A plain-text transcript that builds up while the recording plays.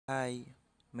Hi,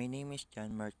 my name is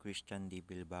Marc Christian D.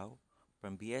 Bilbao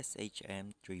from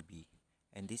BSHM 3B,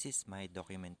 and this is my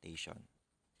documentation.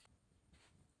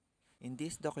 In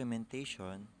this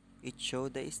documentation, it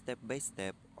shows the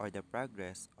step-by-step or the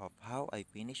progress of how I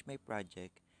finish my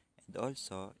project, and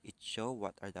also it shows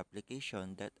what are the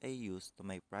applications that I use to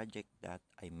my project that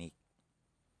I make.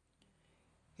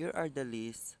 Here are the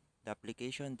list the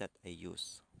application that I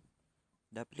use.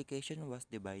 The application was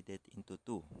divided into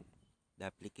two, the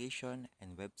application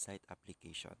and website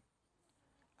application.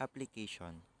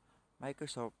 Application: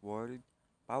 Microsoft Word,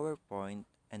 PowerPoint,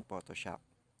 and Photoshop.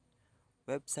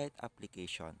 Website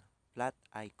application: Flat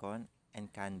Icon and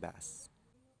Canvas.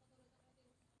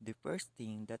 The first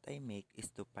thing that I make is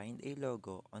to find a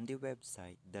logo on the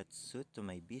website that suits to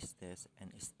my business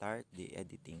and start the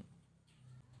editing.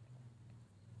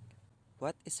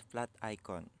 What is Flat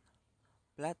Icon?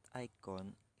 Flat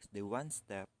Icon is the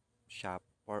one-step shop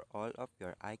for all of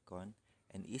your icon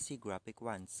and easy graphic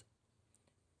ones.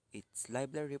 Its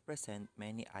library represents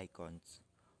many icons,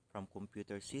 from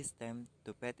computer system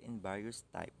to pet in various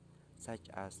types, such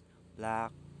as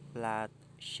black, flat,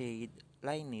 shade,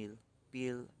 lineal,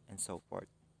 peel, and so forth.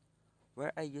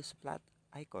 Where I use flat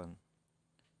icon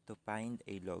to find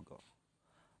a logo.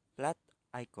 Flat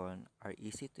icon are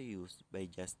easy to use by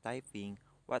just typing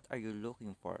what are you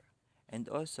looking for, and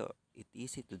also it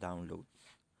easy to download.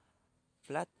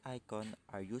 Flat icon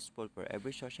are useful for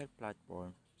every social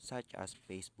platform such as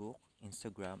Facebook,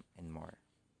 Instagram, and more.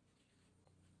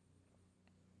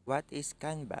 What is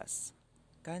Canvas?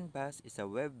 Canvas is a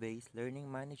web-based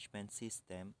learning management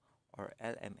system or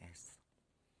LMS.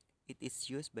 It is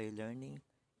used by learning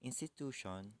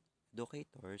institutions,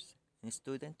 educators, and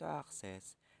students to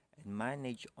access and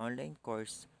manage online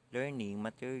course learning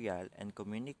material and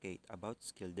communicate about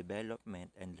skill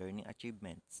development and learning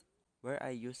achievements. Where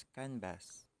I use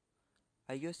Canvas.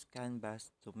 I use Canvas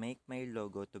to make my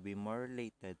logo to be more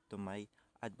related to my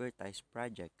advertised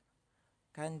project.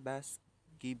 Canvas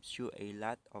gives you a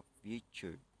lot of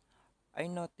features. I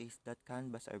noticed that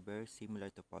Canvas are very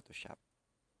similar to Photoshop.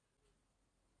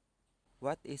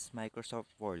 What is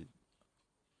Microsoft Word?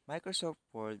 Microsoft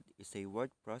Word is a word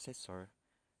processor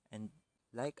and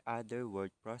like other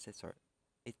word processor,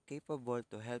 it's capable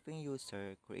to helping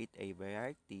user create a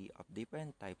variety of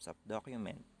different types of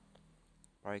document.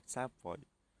 For example,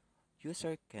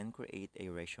 user can create a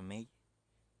resume,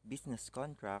 business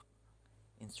contract,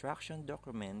 instruction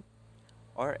document,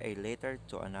 or a letter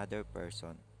to another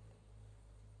person.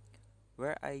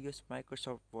 Where I use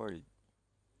Microsoft Word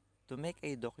to make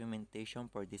a documentation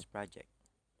for this project.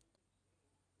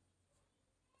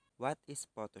 What is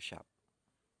Photoshop?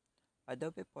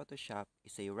 Adobe Photoshop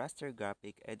is a raster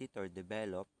graphic editor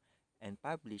developed and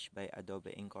published by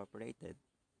Adobe Incorporated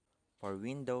for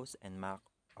Windows and Mac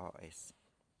OS.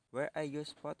 Where I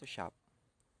use Photoshop.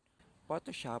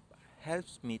 Photoshop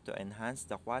helps me to enhance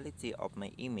the quality of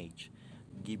my image,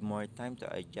 give more time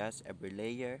to adjust every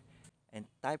layer, and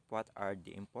type what are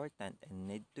the important and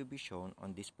need to be shown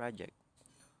on this project.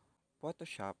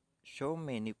 Photoshop show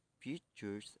many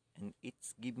features and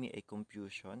it's give me a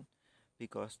confusion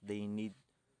because they need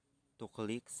to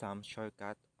click some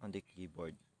shortcut on the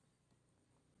keyboard.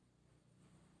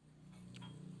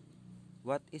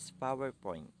 What is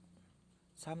PowerPoint?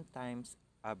 Sometimes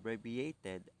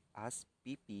abbreviated as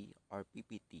PP or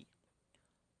PPT.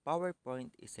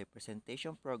 PowerPoint is a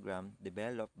presentation program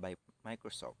developed by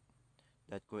Microsoft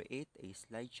that create a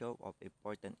slideshow of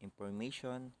important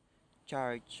information,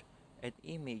 charts, and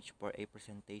image for a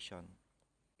presentation.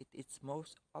 It is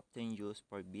most often used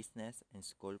for business and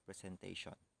school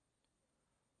presentation.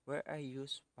 Where I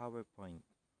use PowerPoint.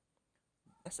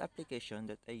 This application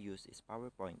that I use is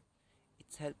PowerPoint.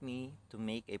 It's helped me to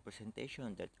make a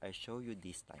presentation that I show you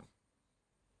this time.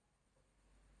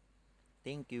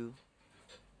 Thank you.